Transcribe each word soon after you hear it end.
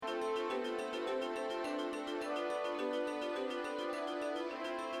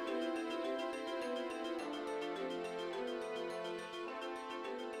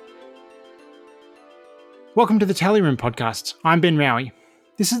Welcome to the Tally Room podcast. I'm Ben Rowie.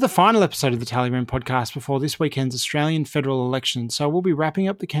 This is the final episode of the Tally Room podcast before this weekend's Australian federal election, so we'll be wrapping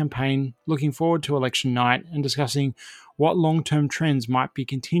up the campaign, looking forward to election night, and discussing what long-term trends might be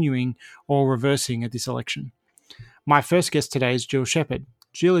continuing or reversing at this election. My first guest today is Jill Shepherd.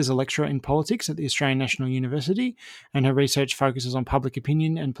 Jill is a lecturer in politics at the Australian National University, and her research focuses on public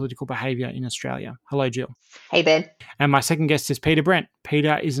opinion and political behaviour in Australia. Hello, Jill. Hey, Ben. And my second guest is Peter Brent.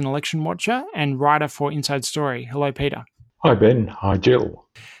 Peter is an election watcher and writer for Inside Story. Hello, Peter. Hi, Ben. Hi, Jill.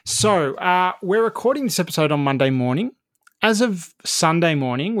 So, we're recording this episode on Monday morning. As of Sunday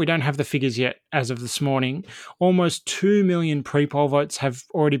morning, we don't have the figures yet as of this morning, almost 2 million pre-poll votes have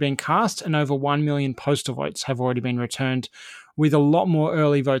already been cast and over 1 million postal votes have already been returned, with a lot more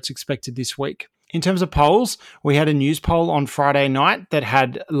early votes expected this week. In terms of polls, we had a news poll on Friday night that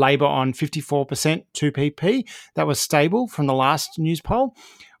had Labor on 54% 2PP. That was stable from the last news poll.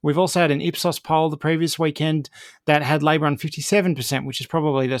 We've also had an Ipsos poll the previous weekend that had Labor on 57%, which is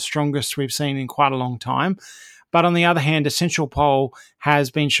probably the strongest we've seen in quite a long time. But on the other hand, Essential poll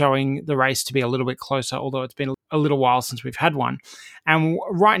has been showing the race to be a little bit closer, although it's been a little while since we've had one. And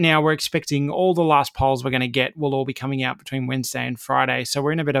right now we're expecting all the last polls we're going to get will all be coming out between Wednesday and Friday. So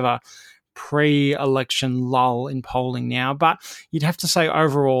we're in a bit of a pre-election lull in polling now. But you'd have to say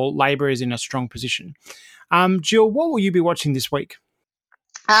overall, Labor is in a strong position. Jill, what will you be watching this week?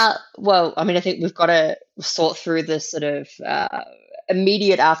 I think we've got to sort through the sort of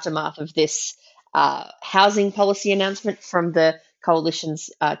immediate aftermath of this housing policy announcement from the Coalition's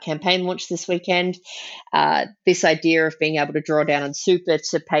campaign launch this weekend. This idea of being able to draw down on super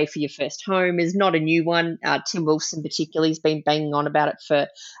to pay for your first home is not a new one. Tim Wilson particularly has been banging on about it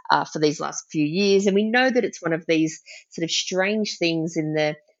for these last few years. And we know that it's one of these sort of strange things in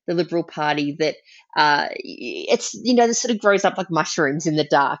the Liberal Party that it's, this sort of grows up like mushrooms in the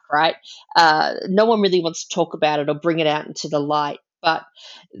dark, right? No one really wants to talk about it or bring it out into the light. But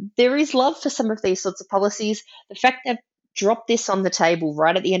there is love for some of these sorts of policies. The fact they've dropped this on the table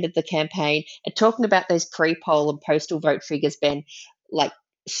right at the end of the campaign and talking about those pre-poll and postal vote figures, Ben, like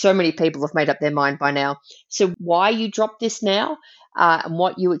so many people have made up their mind by now. So why you drop this now and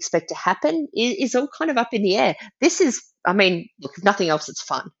what you expect to happen is all kind of up in the air. This is, look, if nothing else, it's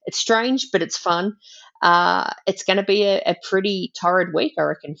fun. It's strange, but it's fun. It's going to be a pretty torrid week, I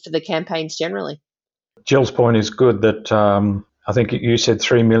reckon, for the campaigns generally. Jill's point is good that I think you said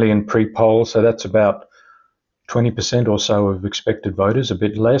 3 million pre-poll, so that's about 20% or so of expected voters, a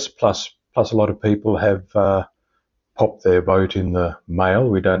bit less, plus a lot of people have popped their vote in the mail.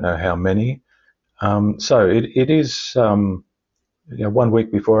 We don't know how many. So it is 1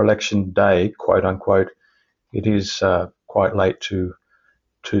 week before election day, quote unquote. It is quite late to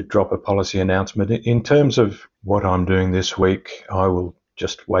drop a policy announcement. In terms of what I'm doing this week, I will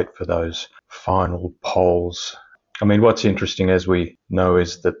just wait for those final polls. What's interesting, as we know,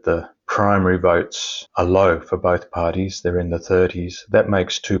 is that the primary votes are low for both parties. They're in the 30s. That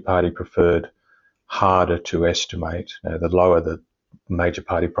makes two-party preferred harder to estimate. The lower the major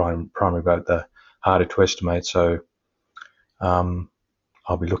party primary vote, the harder to estimate. So I'll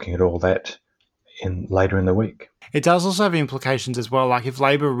be looking at all that later in the week. It does also have implications as well. Like if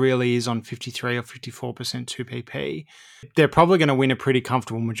Labor really is on 53 or 54% 2PP, they're probably going to win a pretty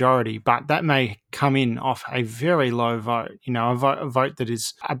comfortable majority, but that may come in off a very low vote. A vote that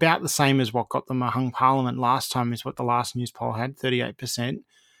is about the same as what got them a hung parliament last time is what the last news poll had, 38%.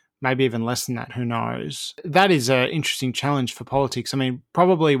 Maybe even less than that, who knows? That is an interesting challenge for politics.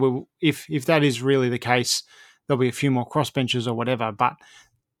 Probably if that is really the case, there'll be a few more crossbenchers or whatever, but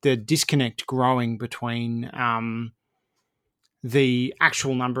the disconnect growing between the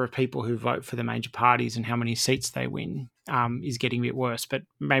actual number of people who vote for the major parties and how many seats they win is getting a bit worse. But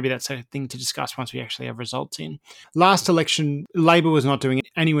maybe that's a thing to discuss once we actually have results in. Last election, Labor was not doing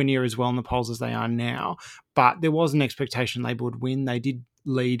anywhere near as well in the polls as they are now, but there was an expectation Labor would win. They did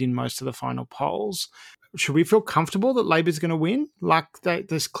lead in most of the final polls. Should we feel comfortable that Labor's going to win?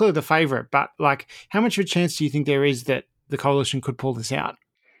 There's clearly the favourite, but how much of a chance do you think there is that the Coalition could pull this out?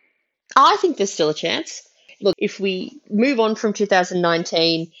 I think there's still a chance. Look, if we move on from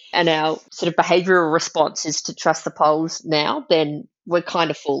 2019 and our sort of behavioural response is to trust the polls now, then we're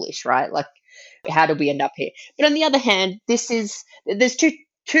kind of foolish, right? Like, how did we end up here? But on the other hand, there's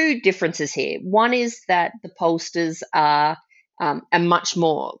two differences here. One is that the pollsters are much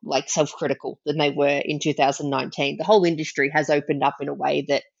more self-critical than they were in 2019. The whole industry has opened up in a way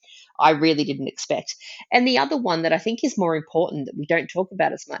that I really didn't expect. And the other one that I think is more important that we don't talk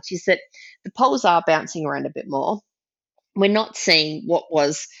about as much is that the polls are bouncing around a bit more. We're not seeing what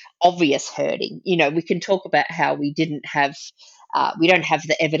was obvious herding. We can talk about how we don't have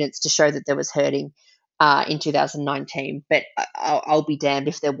the evidence to show that there was herding. in 2019, but I'll be damned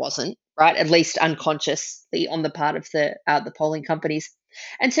if there wasn't, right? At least unconsciously on the part of the polling companies.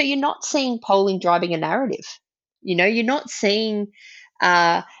 And so you're not seeing polling driving a narrative. You're not seeing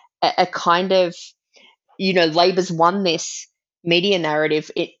a kind of, Labor's won this media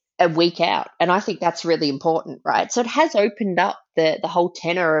narrative a week out. And I think that's really important, right? So it has opened up the whole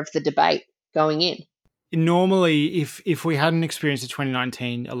tenor of the debate going in. Normally, if we hadn't experienced the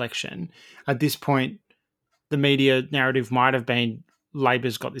 2019 election, at this point, the media narrative might have been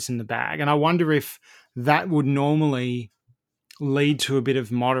Labor's got this in the bag. And I wonder if that would normally lead to a bit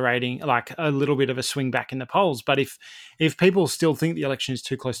of moderating, like a little bit of a swing back in the polls. But if people still think the election is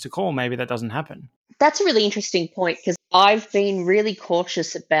too close to call, maybe that doesn't happen. That's a really interesting point, because I've been really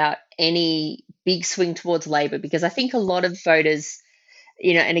cautious about any big swing towards Labor, because I think a lot of voters,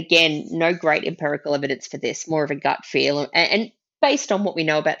 and again, no great empirical evidence for this, more of a gut feel. And based on what we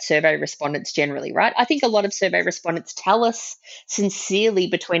know about survey respondents generally, right? I think a lot of survey respondents tell us sincerely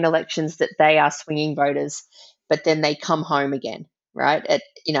between elections that they are swinging voters, but then they come home again, right?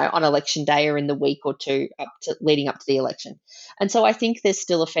 On election day or in the week or two leading up to the election. And so I think there's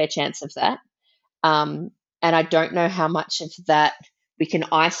still a fair chance of that. And I don't know how much of that we can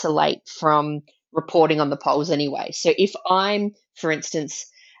isolate from reporting on the polls anyway. So if I'm, for instance,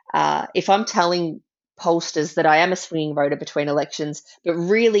 if I'm telling pollsters that I am a swinging voter between elections, but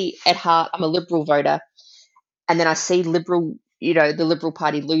really at heart I'm a Liberal voter, and then I see the Liberal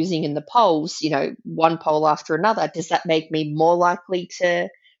Party losing in the polls, one poll after another, does that make me more likely to,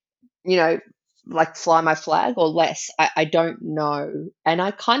 like fly my flag or less? I don't know. And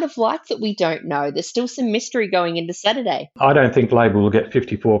I kind of like that we don't know. There's still some mystery going into Saturday. I don't think Labor will get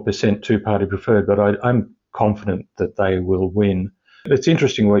 54% two-party preferred, but I'm confident that they will win. It's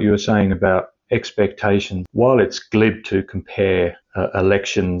interesting what you were saying about expectations. While it's glib to compare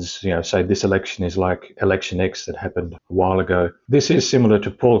elections, say this election is like election X that happened a while ago, this is similar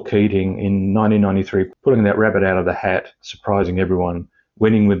to Paul Keating in 1993, pulling that rabbit out of the hat, surprising everyone,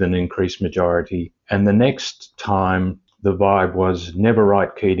 winning with an increased majority. And the next time, the vibe was never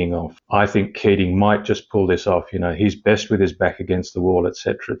write Keating off. I think Keating might just pull this off. He's best with his back against the wall,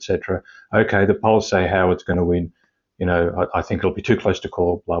 etc., etc. Okay, the polls say Howard's going to win. I think it'll be too close to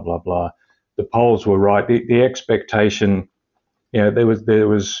call, blah, blah, blah. The polls were right. The expectation, there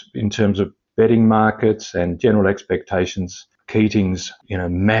was in terms of betting markets and general expectations, Keating's,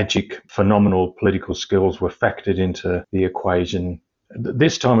 magic, phenomenal political skills were factored into the equation.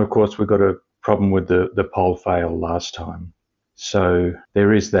 This time, of course, we've got a problem with the poll fail last time. So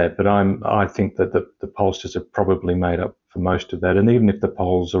there is that. But I think that the pollsters have probably made up for most of that. And even if the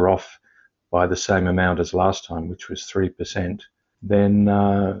polls are off by the same amount as last time, which was 3%, then,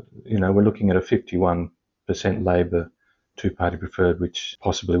 we're looking at a 51% Labor two-party preferred, which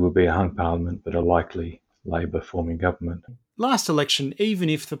possibly will be a hung parliament, but a likely Labor forming government. Last election, even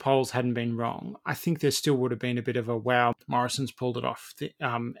if the polls hadn't been wrong, I think there still would have been a bit of a wow, Morrison's pulled it off the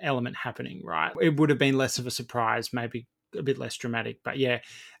element happening, right? It would have been less of a surprise, maybe a bit less dramatic. But yeah,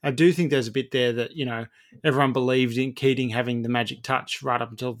 I do think there's a bit there that, everyone believed in Keating having the magic touch right up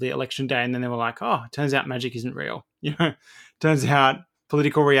until the election day. And then they were like, oh, it turns out magic isn't real. Turns out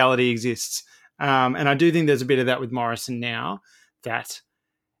political reality exists. And I do think there's a bit of that with Morrison now, that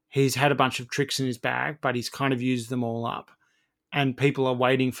he's had a bunch of tricks in his bag, but he's kind of used them all up. And people are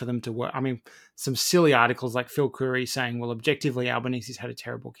waiting for them to work. I mean, some silly articles like Phil Curry saying, well, objectively, Albanese's had a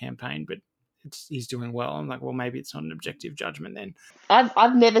terrible campaign, but he's doing well. I'm like, well, maybe it's not an objective judgment then.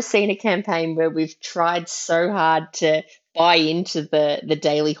 I've never seen a campaign where we've tried so hard to buy into the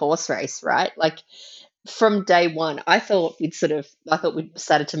daily horse race, right? Like from day one, I thought we'd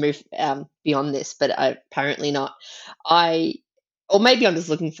started to move beyond this, but apparently not. Or maybe I'm just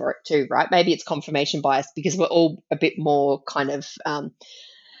looking for it too, right? Maybe it's confirmation bias because we're all a bit more kind of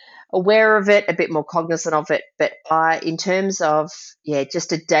aware of it, a bit more cognizant of it. But in terms of,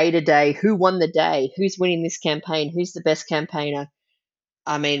 just a day-to-day, who won the day? Who's winning this campaign? Who's the best campaigner?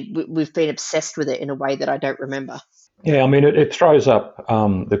 I mean, we've been obsessed with it in a way that I don't remember. Yeah, I mean, it throws up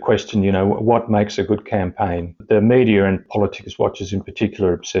the question, what makes a good campaign? The media and politics watchers in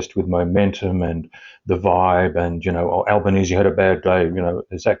particular are obsessed with momentum and the vibe and, Albanese had a bad day,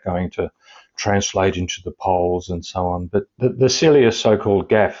 is that going to translate into the polls and so on? But the silliest so-called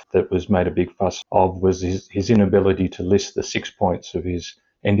gaffe that was made a big fuss of was his inability to list the 6 points of his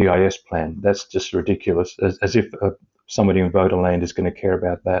NDIS plan. That's just ridiculous, as if somebody in Voterland is going to care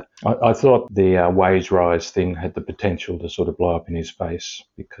about that. I thought the wage rise thing had the potential to sort of blow up in his face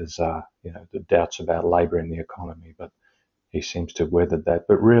because, the doubts about Labor in the economy, but he seems to have weathered that.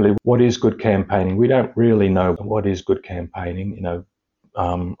 But really, what is good campaigning? We don't really know what is good campaigning.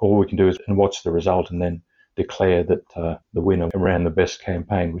 all we can do is watch the result and then declare that the winner ran the best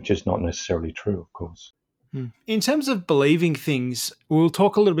campaign, which is not necessarily true, of course. In terms of believing things, we'll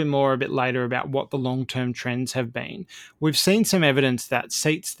talk a little bit more a bit later about what the long-term trends have been. We've seen some evidence that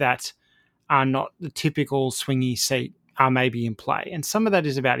seats that are not the typical swingy seat are maybe in play. And some of that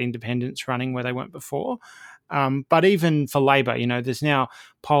is about independents running where they weren't before. But even for Labor, there's now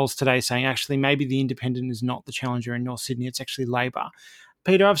polls today saying actually maybe the independent is not the challenger in North Sydney, it's actually Labor.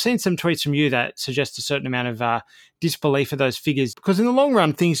 Peter, I've seen some tweets from you that suggest a certain amount of disbelief of those figures because in the long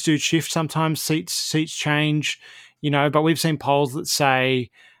run, things do shift. Sometimes seats change, but we've seen polls that say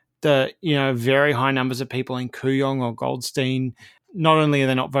the, very high numbers of people in Kooyong or Goldstein, not only are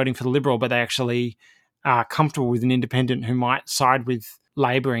they not voting for the Liberal, but they actually are comfortable with an independent who might side with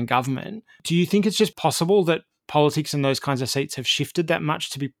Labor in government. Do you think it's just possible that politics and those kinds of seats have shifted that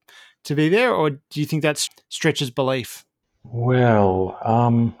much to be there, or do you think that stretches belief? Well,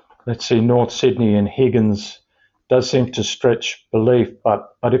 let's see, North Sydney and Higgins does seem to stretch belief,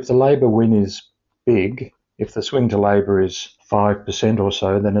 but if the Labor win is big, if the swing to Labor is 5% or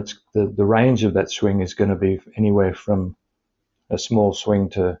so, then it's the range of that swing is going to be anywhere from a small swing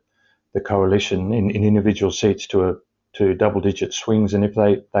to the coalition in individual seats to double-digit swings, and if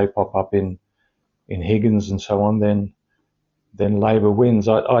they pop up in Higgins and so on, then Labor wins.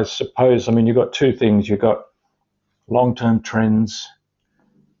 I suppose. I mean, you've got two things. You've got long-term trends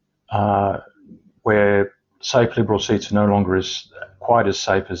where safe Liberal seats are no longer quite as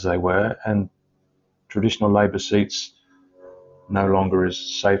safe as they were, and traditional Labor seats no longer as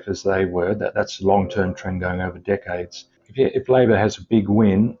safe as they were. That's a long-term trend going over decades. If Labor has a big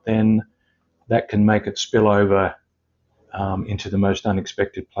win, then that can make it spill over into the most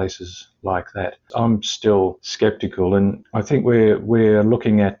unexpected places like that. I'm still sceptical, and I think we're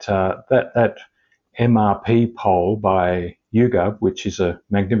looking at that MRP poll by YouGov, which is a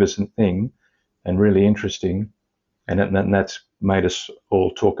magnificent thing and really interesting, and that's made us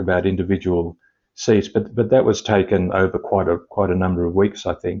all talk about individual seats. But that was taken over quite a number of weeks,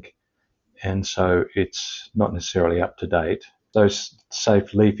 I think, and so it's not necessarily up to date. Those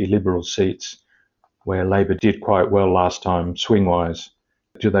safe, leafy Liberal seats where Labor did quite well last time, swing-wise,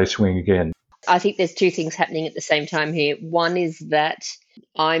 do they swing again? I think there's two things happening at the same time here. One is that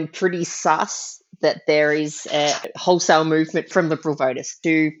I'm pretty sus that there is a wholesale movement from Liberal voters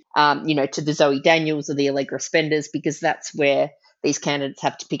to the Zoe Daniels or the Allegra spenders, because that's where these candidates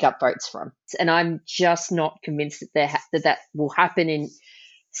have to pick up votes from. And I'm just not convinced that will happen in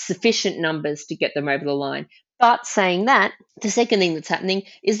sufficient numbers to get them over the line. But saying that, the second thing that's happening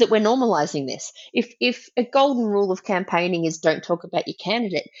is that we're normalizing this. If a golden rule of campaigning is don't talk about your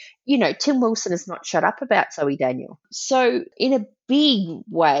candidate, Tim Wilson has not shut up about Zoe Daniel. So in a big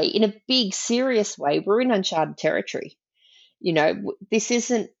way, in a big, serious way, we're in uncharted territory. This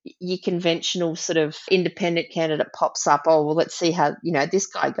isn't your conventional sort of independent candidate pops up, oh, well, let's see how, this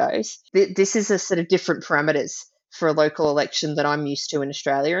guy goes. This is a sort of different parameters for a local election that I'm used to in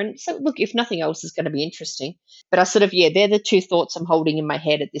Australia. And so, look, if nothing else is going to be interesting. But they're the two thoughts I'm holding in my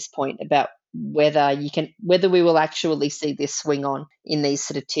head at this point about whether we will actually see this swing on in these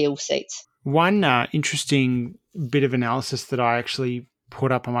sort of teal seats. One interesting bit of analysis that I actually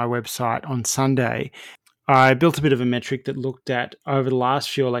put up on my website on Sunday, I built a bit of a metric that looked at over the last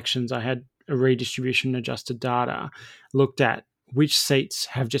few elections. I had a redistribution adjusted data, looked at which seats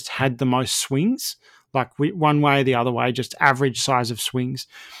have just had the most swings, like one way or the other way, just average size of swings.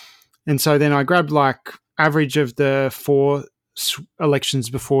 And so then I grabbed like average of the 4 elections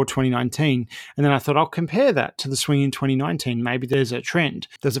before 2019. And then I thought I'll compare that to the swing in 2019. Maybe there's a trend.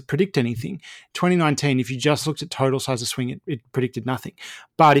 Does it predict anything? 2019, if you just looked at total size of swing, it predicted nothing.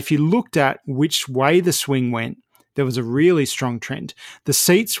 But if you looked at which way the swing went, there was a really strong trend. The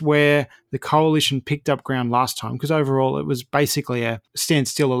seats where the coalition picked up ground last time, because overall it was basically a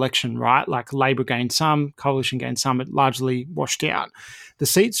standstill election, right? Like Labor gained some, coalition gained some, it largely washed out. The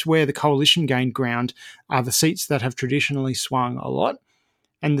seats where the coalition gained ground are the seats that have traditionally swung a lot.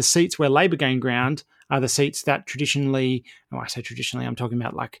 And the seats where Labor gained ground are the seats that traditionally, I say traditionally, I'm talking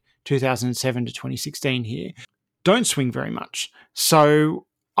about like 2007 to 2016 here, don't swing very much. So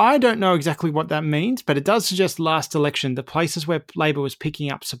I don't know exactly what that means, but it does suggest last election, the places where Labor was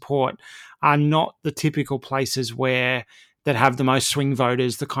picking up support are not the typical places that have the most swing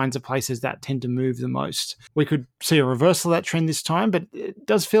voters, the kinds of places that tend to move the most. We could see a reversal of that trend this time, but it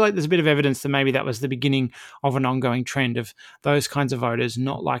does feel like there's a bit of evidence that maybe that was the beginning of an ongoing trend of those kinds of voters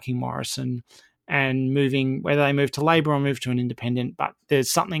not liking Morrison and moving, whether they move to Labor or move to an independent, but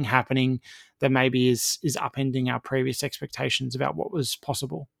there's something happening that maybe is upending our previous expectations about what was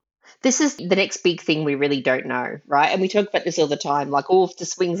possible. This is the next big thing we really don't know, right? And we talk about this all the time, like, oh, if the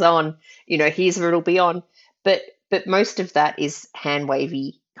swing's on, here's where it'll be on. But most of that is hand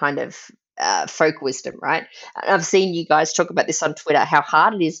wavy kind of folk wisdom, right? And I've seen you guys talk about this on Twitter, how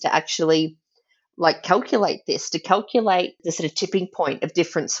hard it is to actually like calculate this, to calculate the sort of tipping point of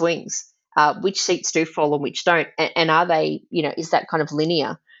different swings, which seats do fall and which don't, and are they, is that kind of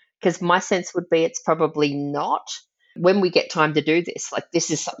linear? Because my sense would be it's probably not. When we get time to do this, like this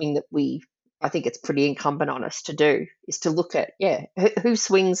is something that I think it's pretty incumbent on us to do, is to look at, who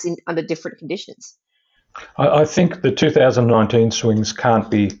swings under different conditions. I think the 2019 swings can't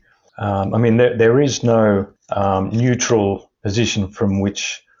be, there is no neutral position from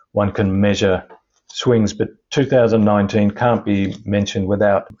which one can measure swings, but 2019 can't be mentioned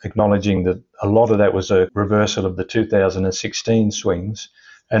without acknowledging that a lot of that was a reversal of the 2016 swings.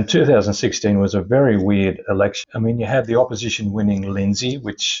 And 2016 was a very weird election. I mean, you had the opposition winning Lindsay,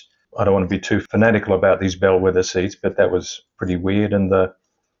 which I don't want to be too fanatical about these bellwether seats, but that was pretty weird. And the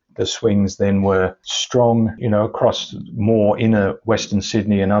swings then were strong, across more inner Western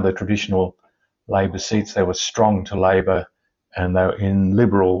Sydney and other traditional Labor seats. They were strong to Labor, and they were in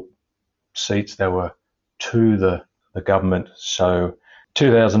Liberal seats, they were to the government. So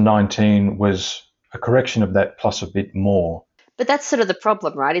 2019 was a correction of that plus a bit more. But that's sort of the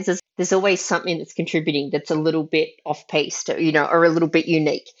problem, right? Is there's always something that's contributing that's a little bit off-piste, or a little bit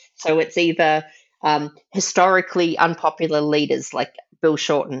unique. So it's either historically unpopular leaders like Bill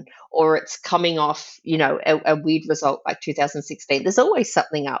Shorten, or it's coming off, a weird result like 2016. There's always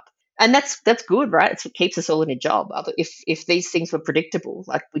something up. And that's good, right? It's what keeps us all in a job. If these things were predictable,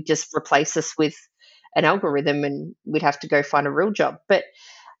 like we'd just replace us with an algorithm and we'd have to go find a real job. But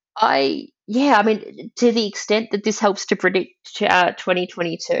to the extent that this helps to predict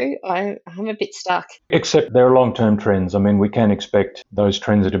 2022, I'm a bit stuck. Except there are long-term trends. I mean, we can expect those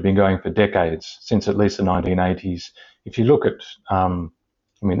trends that have been going for decades, since at least the 1980s. If you look at,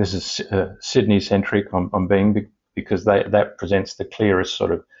 this is Sydney-centric, I'm being, because that presents the clearest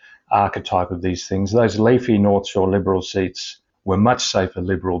sort of archetype of these things. Those leafy North Shore Liberal seats were much safer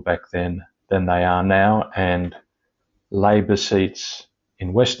Liberal back then than they are now, and Labor seats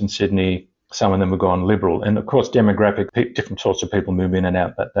in Western Sydney, some of them have gone Liberal. And of course, demographic, different sorts of people move in and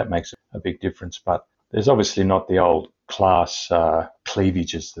out, that makes a big difference. But there's obviously not the old class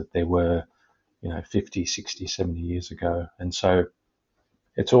cleavages that there were, 50, 60, 70 years ago. And so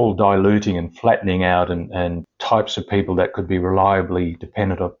it's all diluting and flattening out, and types of people that could be reliably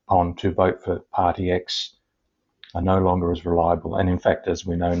depended upon to vote for Party X are no longer as reliable. And in fact, as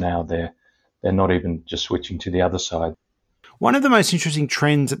we know now, they're not even just switching to the other side. One of the most interesting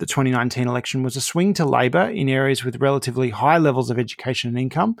trends at the 2019 election was a swing to Labor in areas with relatively high levels of education and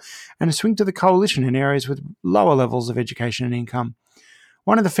income, and a swing to the Coalition in areas with lower levels of education and income.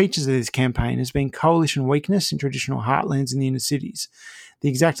 One of the features of this campaign has been coalition weakness in traditional heartlands in the inner cities, the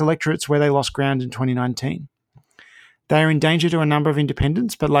exact electorates where they lost ground in 2019. They are in danger to a number of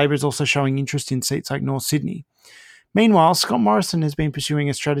independents, but Labor is also showing interest in seats like North Sydney. Meanwhile, Scott Morrison has been pursuing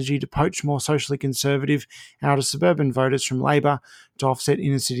a strategy to poach more socially conservative outer suburban voters from Labor to offset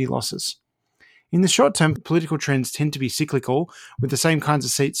inner city losses. In the short term, political trends tend to be cyclical, with the same kinds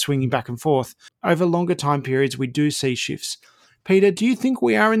of seats swinging back and forth. Over longer time periods, we do see shifts. Peter, do you think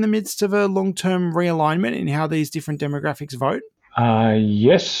we are in the midst of a long-term realignment in how these different demographics vote?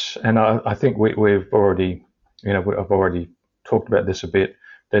 Yes, and I think we've already, I've already talked about this a bit.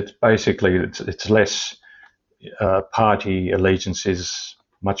 That basically it's less party allegiance is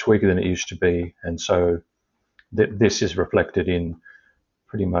much weaker than it used to be, and so this is reflected in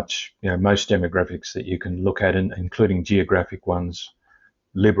pretty much most demographics that you can look at, including geographic ones.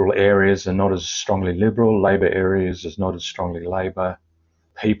 Liberal areas are not as strongly Liberal, Labor areas is not as strongly Labor.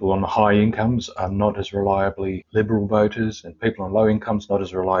 People on high incomes are not as reliably Liberal voters, and people on low incomes not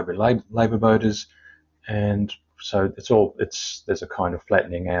as reliably Labor voters. And so there's a kind of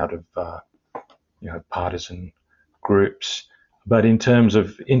flattening out of partisan groups. But in terms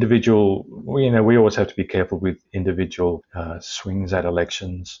of individual, we always have to be careful with individual swings at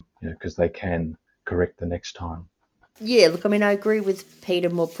elections, because they can correct the next time. Yeah, look, I agree with Peter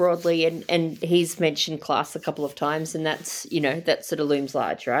more broadly, and he's mentioned class a couple of times, and that's, that sort of looms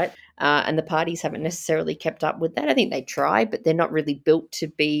large, right? And the parties haven't necessarily kept up with that. I think they try, but they're not really built to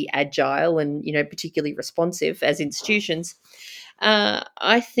be agile and, particularly responsive as institutions.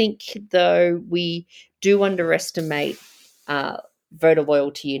 I think, though, we do underestimate voter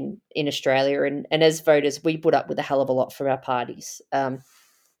loyalty in Australia, and as voters, we put up with a hell of a lot from our parties.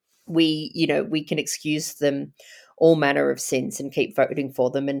 We can excuse them all manner of sins and keep voting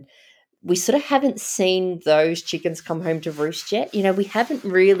for them. And we sort of haven't seen those chickens come home to roost yet. We haven't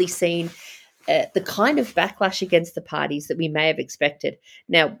really seen the kind of backlash against the parties that we may have expected.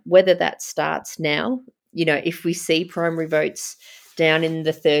 Now, whether that starts now, if we see primary votes down in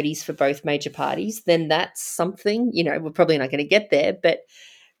the 30s for both major parties, then that's something, we're probably not going to get there, but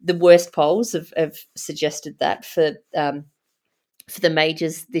the worst polls have suggested that for the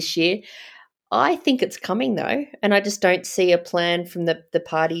majors this year. I think it's coming, though, and I just don't see a plan from the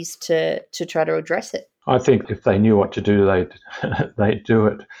parties to try to address it. I think if they knew what to do, they'd do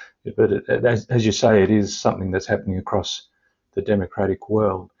it. But as you say, it is something that's happening across the democratic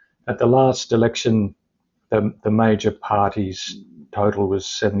world. At the last election, the major parties' total was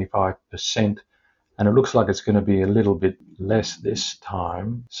 75%, and it looks like it's going to be a little bit less this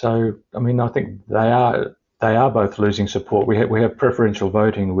time. So, I mean, I think they are both losing support. We have preferential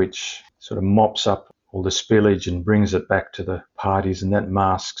voting, which sort of mops up all the spillage and brings it back to the parties, and that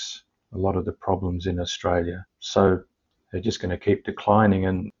masks a lot of the problems in Australia. So they're just going to keep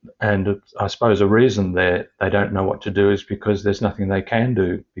declining, and I suppose a reason they don't know what to do is because there's nothing they can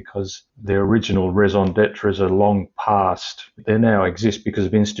do, because their original raison d'etre are long past. They now exist because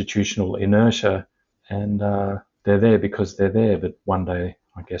of institutional inertia, and they're there because they're there, but one day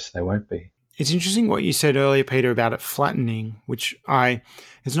I guess they won't be. It's interesting what you said earlier, Peter, about it flattening, which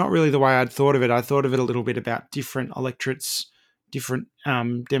it's not really the way I'd thought of it. I thought of it a little bit about different electorates, different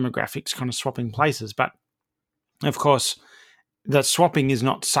demographics kind of swapping places. But, of course, that swapping is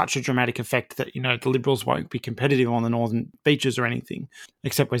not such a dramatic effect that, the Liberals won't be competitive on the Northern Beaches or anything,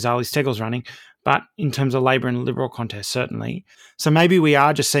 except where Zali Steggall's running. But in terms of Labor and Liberal contests, certainly. So maybe we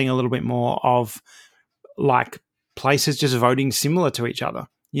are just seeing a little bit more of, like, places just voting similar to each other.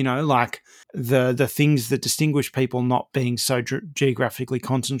 Like the things that distinguish people not being so geographically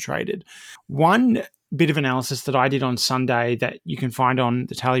concentrated. One bit of analysis that I did on Sunday that you can find on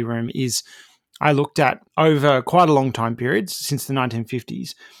the Tally Room is I looked at over quite a long time period, since the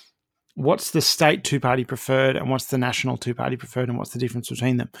 1950s, what's the state two-party preferred and what's the national two-party preferred and what's the difference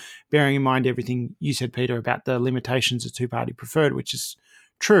between them, bearing in mind everything you said, Peter, about the limitations of two-party preferred, which is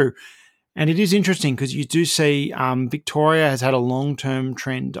true. And it is interesting because you do see Victoria has had a long-term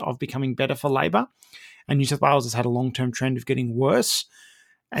trend of becoming better for Labor, and New South Wales has had a long-term trend of getting worse.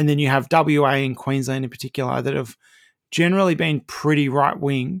 And then you have WA and Queensland in particular that have generally been pretty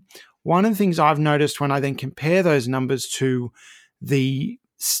right-wing. One of the things I've noticed when I then compare those numbers to the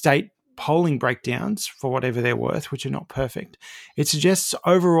state polling breakdowns, for whatever they're worth, which are not perfect, it suggests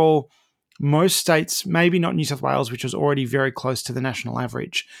overall most states, maybe not New South Wales, which was already very close to the national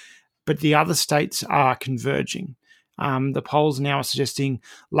average, but the other states are converging. The polls now are suggesting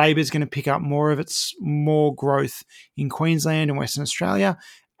Labor's going to pick up more growth in Queensland and Western Australia,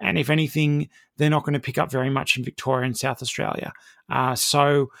 and if anything, they're not going to pick up very much in Victoria and South Australia.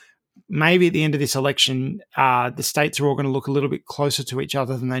 So maybe at the end of this election, the states are all going to look a little bit closer to each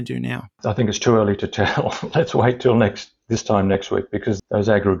other than they do now. I think it's too early to tell. Let's wait till this time next week, because those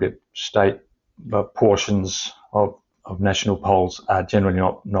aggregate state portions of national polls are generally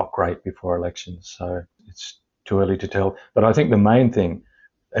not great before elections. So it's too early to tell. But I think the main thing,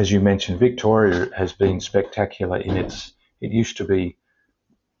 as you mentioned, Victoria has been spectacular in it used to be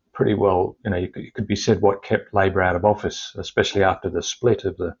pretty well, it could be said what kept Labor out of office, especially after the split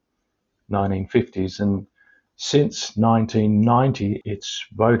of the 1950s. And since 1990, it's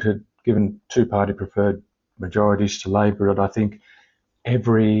given two-party preferred majorities to Labor at, I think,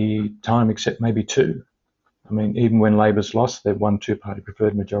 every time except maybe two. I mean, even when Labor's lost, they've won two-party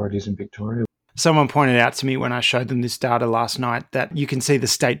preferred majorities in Victoria. Someone pointed out to me when I showed them this data last night that you can see the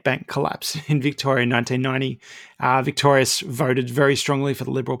state bank collapse in Victoria in 1990. Victoria voted very strongly for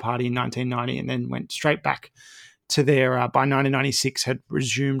the Liberal Party in 1990 and then went straight back to their, by 1996, had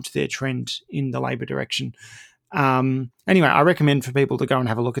resumed their trend in the Labor direction. Anyway, I recommend for people to go and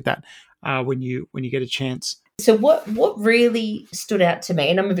have a look at that when you get a chance. So what really stood out to me,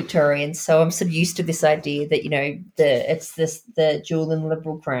 and I'm a Victorian, so I'm sort of used to this idea that, the jewel in the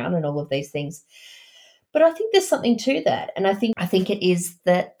Liberal crown and all of these things. But I think there's something to that. And I think it is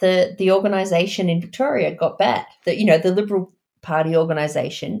that the organisation in Victoria got bad. That, the Liberal Party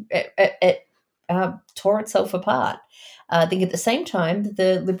organisation, it tore itself apart. I think at the same time,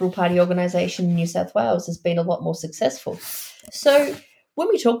 the Liberal Party organisation in New South Wales has been a lot more successful. So when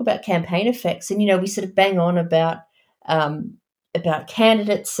we talk about campaign effects, and, we sort of bang on about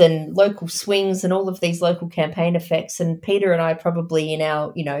candidates and local swings and all of these local campaign effects, and Peter and I probably in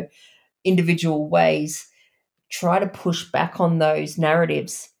our, individual ways try to push back on those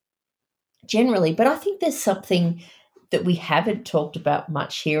narratives generally. But I think there's something that we haven't talked about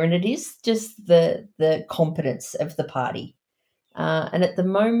much here, and it is just the competence of the party. And at the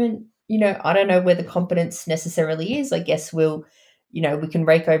moment, I don't know where the competence necessarily is. I guess we can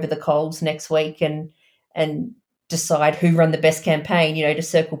rake over the coals next week and decide who run the best campaign, to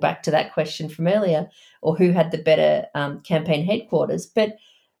circle back to that question from earlier, or who had the better campaign headquarters. But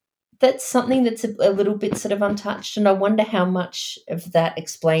that's something that's a little bit sort of untouched. And I wonder how much of that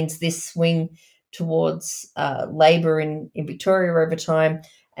explains this swing towards Labor in Victoria over time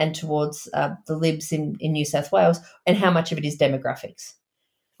and towards the Libs in New South Wales, and how much of it is demographics.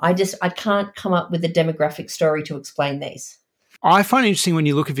 I can't come up with a demographic story to explain these. I find it interesting when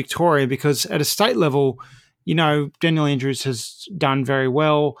you look at Victoria, because at a state level, Daniel Andrews has done very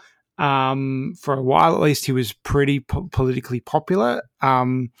well. For a while, at least, he was pretty politically popular.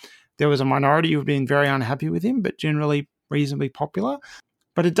 There was a minority who've been very unhappy with him, but generally reasonably popular.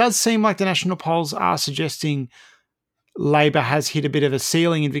 But it does seem like the national polls are suggesting Labor has hit a bit of a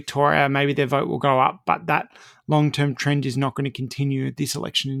ceiling in Victoria. Maybe their vote will go up, but that long-term trend is not going to continue this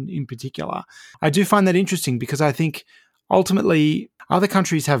election in particular. I do find that interesting because I think ultimately other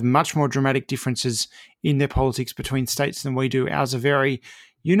countries have much more dramatic differences in their politics between states than we do. Ours are very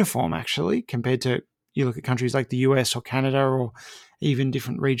uniform, actually, compared to, you look at countries like the US or Canada or even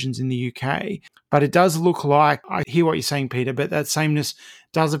different regions in the UK. But it does look like, I hear what you're saying, Peter, but that sameness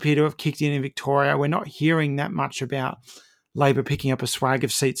does appear to have kicked in Victoria. We're not hearing that much about Labor picking up a swag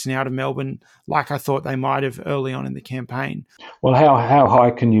of seats now to Melbourne like I thought they might have early on in the campaign. Well, how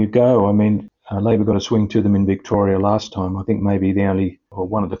high can you go? I mean, Labor got a swing to them in Victoria last time. I think maybe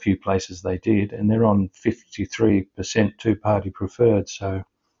one of the few places they did, and they're on 53% two-party preferred. So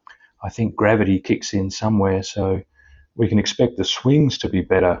I think gravity kicks in somewhere. So we can expect the swings to be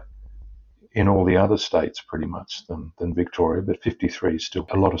better in all the other states pretty much than Victoria, but 53 is still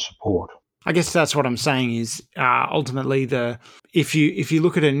a lot of support. I guess that's what I'm saying is ultimately if you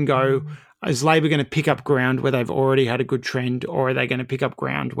look at it and go, is Labor going to pick up ground where they've already had a good trend, or are they going to pick up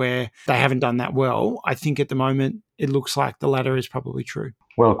ground where they haven't done that well? I think at the moment it looks like the latter is probably true.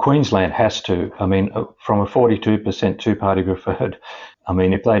 Well, Queensland has to. I mean, from a 42% two-party preferred, I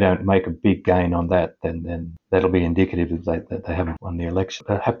mean, if they don't make a big gain on that, then that'll be indicative that they haven't won the election.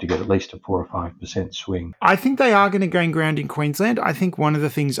 They have to get at least a 4 or 5% swing. I think they are going to gain ground in Queensland. I think one of the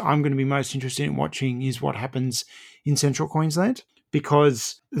things I'm going to be most interested in watching is what happens in central Queensland,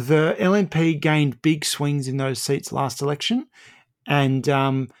 because the LNP gained big swings in those seats last election, and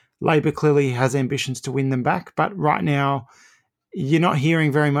Labor clearly has ambitions to win them back. But right now, you're not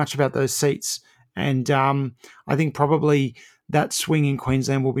hearing very much about those seats. And I think probably that swing in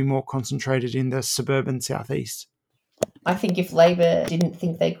Queensland will be more concentrated in the suburban southeast. I think if Labor didn't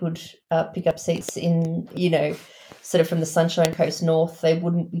think they could pick up seats in, sort of from the Sunshine Coast north, they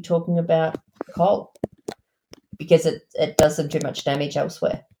wouldn't be talking about coal, because it does them too much damage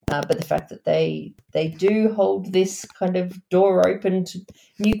elsewhere. But the fact that they do hold this kind of door open to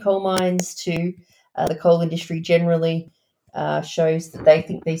new coal mines, to the coal industry generally, shows that they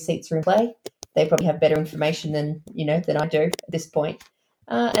think these seats are in play. They probably have better information than I do at this point.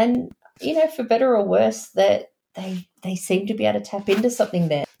 And for better or worse, that they seem to be able to tap into something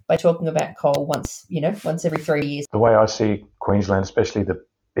there by talking about coal once every 3 years. The way I see Queensland, especially the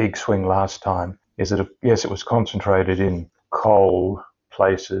big swing last time, is that it was concentrated in coal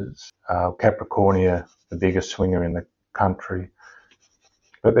places. Capricornia, the biggest swinger in the country.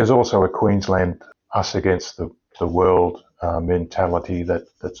 But there's also a Queensland us against the world mentality that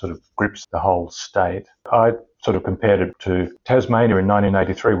sort of grips the whole state. I sort of compared it to Tasmania in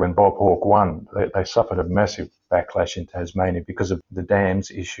 1983 when Bob Hawke won. They suffered a massive backlash in Tasmania because of the dams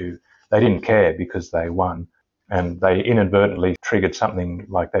issue. They didn't care because they won, and they inadvertently triggered something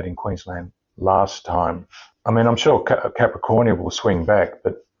like that in Queensland last time. I mean, I'm sure Capricornia will swing back,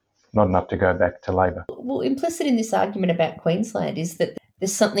 but not enough to go back to Labor. Well, implicit in this argument about Queensland is that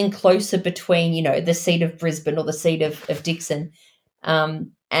there's something closer between, the seat of Brisbane or the seat of Dickson.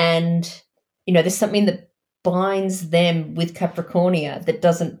 And, there's something that binds them with Capricornia that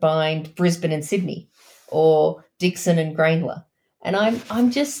doesn't bind Brisbane and Sydney, or Dickson and Grayndler. And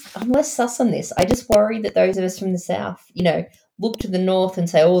I'm less sus on this. I just worry that those of us from the south, look to the north and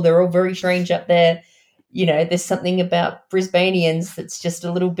say, oh, they're all very strange up there. There's something about Brisbanians that's just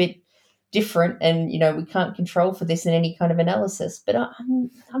a little bit different, and we can't control for this in any kind of analysis. But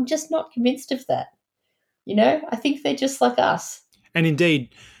I'm just not convinced of that. I think they're just like us. And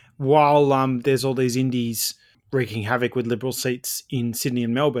indeed, while there's all these indies wreaking havoc with Liberal seats in Sydney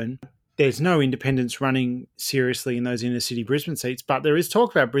and Melbourne, there's no independents running seriously in those inner city Brisbane seats. But there is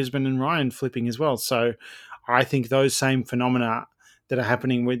talk about Brisbane and Ryan flipping as well. So I think those same phenomena that are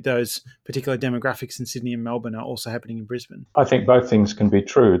happening with those particular demographics in Sydney and Melbourne are also happening in Brisbane? I think both things can be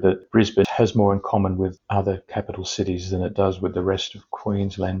true, that Brisbane has more in common with other capital cities than it does with the rest of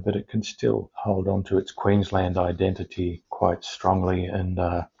Queensland, but it can still hold on to its Queensland identity quite strongly. And,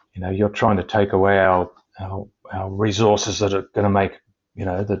 you're trying to take away our resources that are going to make,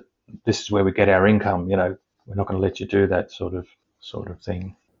 that this is where we get our income, we're not going to let you do that sort of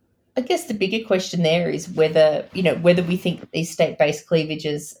thing. I guess the bigger question there is whether we think these state-based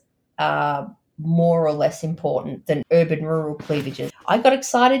cleavages are more or less important than urban-rural cleavages. I got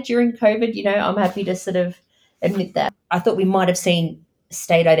excited during COVID. I'm happy to sort of admit that. I thought we might have seen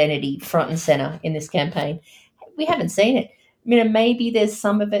state identity front and centre in this campaign. We haven't seen it. Maybe there's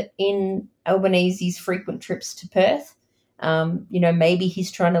some of it in Albanese's frequent trips to Perth. Maybe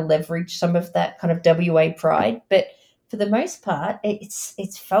he's trying to leverage some of that kind of WA pride, but for the most part,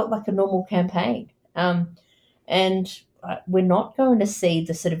 it's felt like a normal campaign. And we're not going to see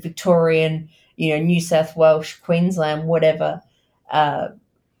the sort of Victorian, New South Wales, Queensland, whatever,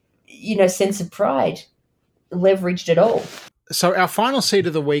 sense of pride leveraged at all. So our final seat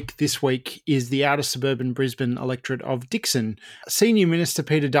of the week this week is the outer suburban Brisbane electorate of Dickson. Senior Minister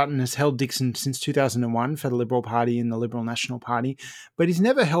Peter Dutton has held Dickson since 2001 for the Liberal Party and the Liberal National Party, but he's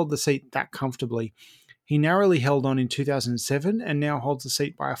never held the seat that comfortably. He narrowly held on in 2007 and now holds the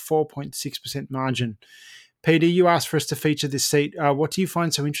seat by a 4.6% margin. Peter, you asked for us to feature this seat. What do you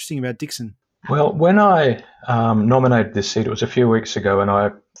find so interesting about Dickson? Well, when I nominated this seat, it was a few weeks ago, and I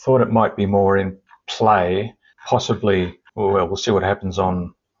thought it might be more in play, possibly. Well, we'll see what happens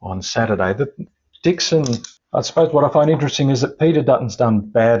on Saturday. Dickson, I suppose what I find interesting is that Peter Dutton's done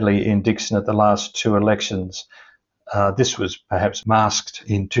badly in Dickson at the last two elections. This was perhaps masked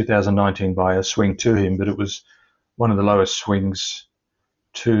in 2019 by a swing to him, but it was one of the lowest swings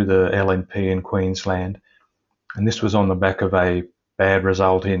to the LNP in Queensland. And this was on the back of a bad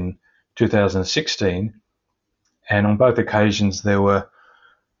result in 2016. And on both occasions, there were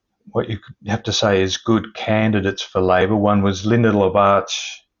what you have to say is good candidates for Labor. One was Linda Lavarch.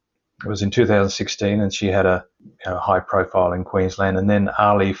 It was in 2016, and she had a high profile in Queensland. And then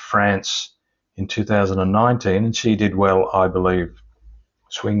Ali France in 2019, and she did well, I believe,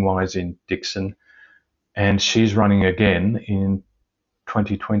 swing-wise in Dickson. And she's running again in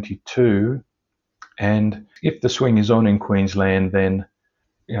 2022. And if the swing is on in Queensland, then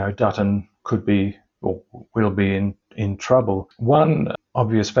Dutton could be or will be in trouble. One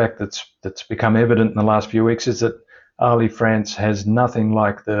obvious fact that's become evident in the last few weeks is that Ali France has nothing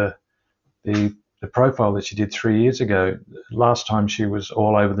like the profile that she did 3 years ago. Last time she was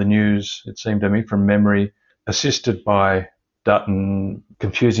all over the news, it seemed to me, from memory, assisted by Dutton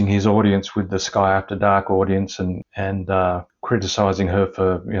confusing his audience with the Sky After Dark audience and criticising her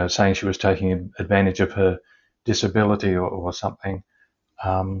for saying she was taking advantage of her disability or something.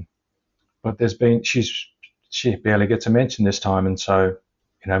 But she barely gets a mention this time, and so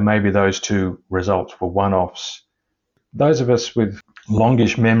maybe those two results were one-offs. Those of us with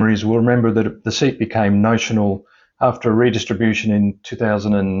longish memories will remember that the seat became notional after a redistribution in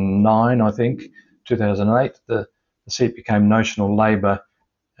 2009, I think, 2008. The seat became notional Labor,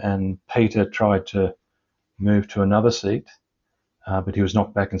 and Peter tried to move to another seat, but he was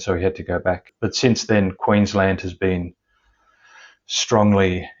knocked back, and so he had to go back. But since then, Queensland has been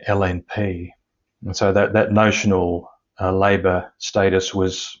strongly LNP. And so that notional Labor status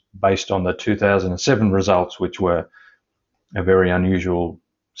was based on the 2007 results, which were a very unusual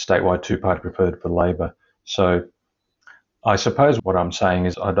statewide two-party preferred for Labor. So I suppose what I'm saying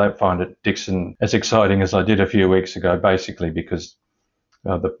is I don't find it Dickson as exciting as I did a few weeks ago, basically because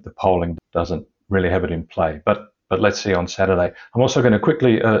the polling doesn't really have it in play. But let's see on Saturday. I'm also going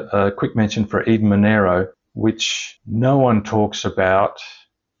to a quick mention for Eden Monaro, which no one talks about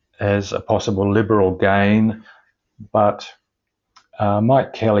as a possible Liberal gain, but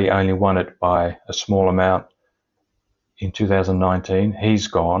Mike Kelly only won it by a small amount in 2019. He's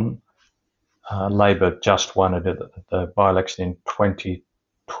gone. Labor just won it at the by-election in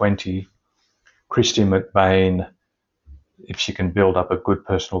 2020. Christine McBain, if she can build up a good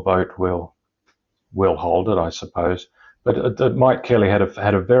personal vote, will hold it, I suppose. But Mike Kelly had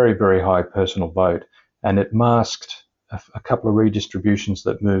a very, very high personal vote, and it masked a couple of redistributions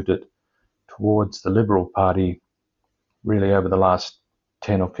that moved it towards the Liberal Party really over the last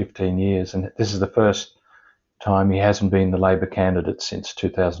 10 or 15 years. And this is the first time he hasn't been the Labor candidate since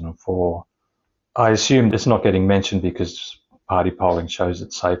 2004. I assume it's not getting mentioned because party polling shows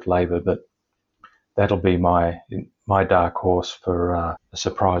it's safe Labor, but that'll be my dark horse for a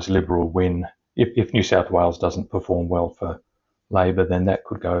surprise Liberal win. If New South Wales doesn't perform well for Labor, then that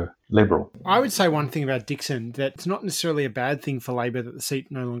could go Liberal. I would say one thing about Dickson, that it's not necessarily a bad thing for Labor that the seat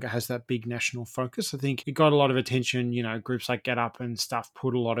no longer has that big national focus. I think it got a lot of attention. Groups like Get Up and stuff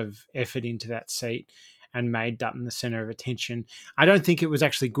put a lot of effort into that seat and made Dutton the centre of attention. I don't think it was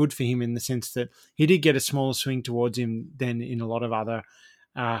actually good for him in the sense that he did get a smaller swing towards him than in a lot of other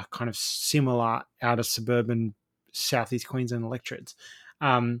kind of similar outer suburban southeast Queensland electorates.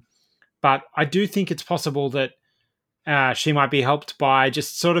 But I do think it's possible that she might be helped by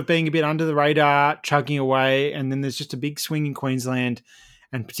just sort of being a bit under the radar, chugging away, and then there's just a big swing in Queensland,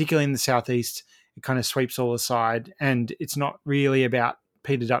 and particularly in the southeast, it kind of sweeps all aside, and it's not really about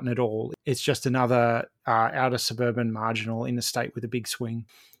Peter Dutton at all. It's just another outer suburban marginal in the state with a big swing.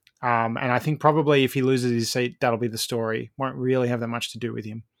 And I think probably if he loses his seat, that'll be the story. Won't really have that much to do with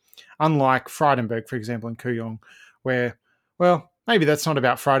him. Unlike Frydenberg, for example, in Kooyong, where, well, maybe that's not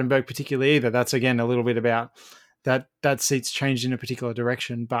about Frydenberg particularly either. That's, again, a little bit about that seat's changed in a particular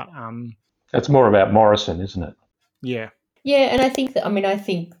direction. But that's more about Morrison, isn't it? Yeah. Yeah, and I think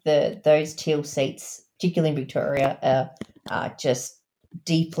that those Teal seats, particularly in Victoria, are just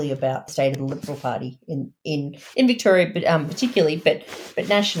deeply about the state of the Liberal Party in Victoria, but particularly, but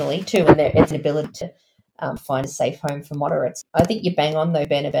nationally too, and its ability to find a safe home for moderates. I think you bang on though,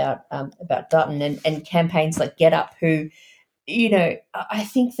 Ben, about Dutton and campaigns like Get Up, who, I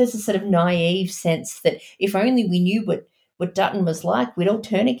think there's a sort of naive sense that if only we knew what Dutton was like, we'd all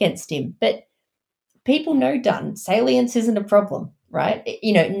turn against him. But people know Dutton. Salience isn't a problem, right?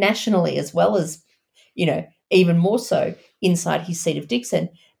 Nationally as well as, even more so inside his seat of Dickson.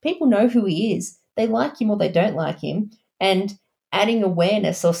 People know who he is. They like him or they don't like him. And adding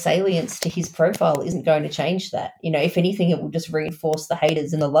awareness or salience to his profile isn't going to change that. If anything, it will just reinforce the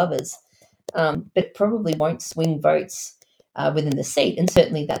haters and the lovers. But probably won't swing votes within the seat. And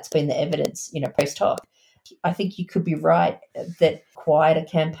certainly that's been the evidence, post hoc. I think you could be right that quite a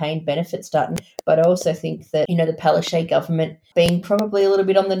campaign benefits Dutton, but I also think that, the Palaszczuk government being probably a little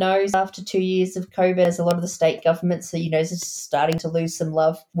bit on the nose after 2 years of COVID, as a lot of the state governments are, is starting to lose some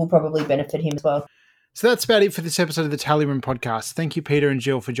love, will probably benefit him as well. So that's about it for this episode of the Tally Room podcast. Thank you, Peter and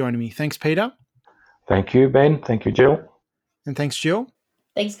Jill, for joining me. Thanks, Peter. Thank you, Ben. Thank you, Jill. And thanks, Jill.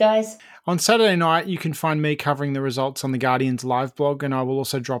 Thanks, guys. On Saturday night, you can find me covering the results on the Guardian's live blog, and I will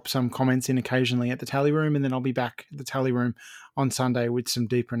also drop some comments in occasionally at the Tally Room, and then I'll be back at the Tally Room on Sunday with some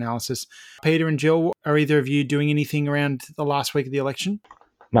deeper analysis. Peter and Jill, are either of you doing anything around the last week of the election?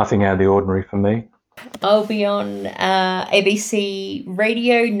 Nothing out of the ordinary for me. I'll be on ABC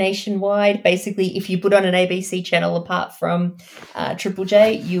Radio nationwide. Basically, if you put on an ABC channel apart from Triple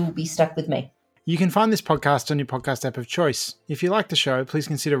J, you'll be stuck with me. You can find this podcast on your podcast app of choice. If you like the show, please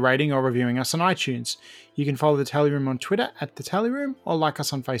consider rating or reviewing us on iTunes. You can follow The Tally Room on Twitter at The Tally Room or like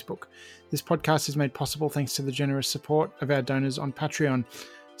us on Facebook. This podcast is made possible thanks to the generous support of our donors on Patreon.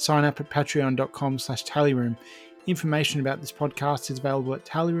 Sign up at patreon.com/tallyroom. Information about this podcast is available at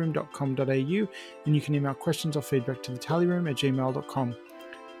tallyroom.com.au, and you can email questions or feedback to thetallyroom@gmail.com.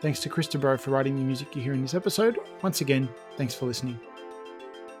 Thanks to Chris DeBro for writing the music you hear in this episode. Once again, thanks for listening.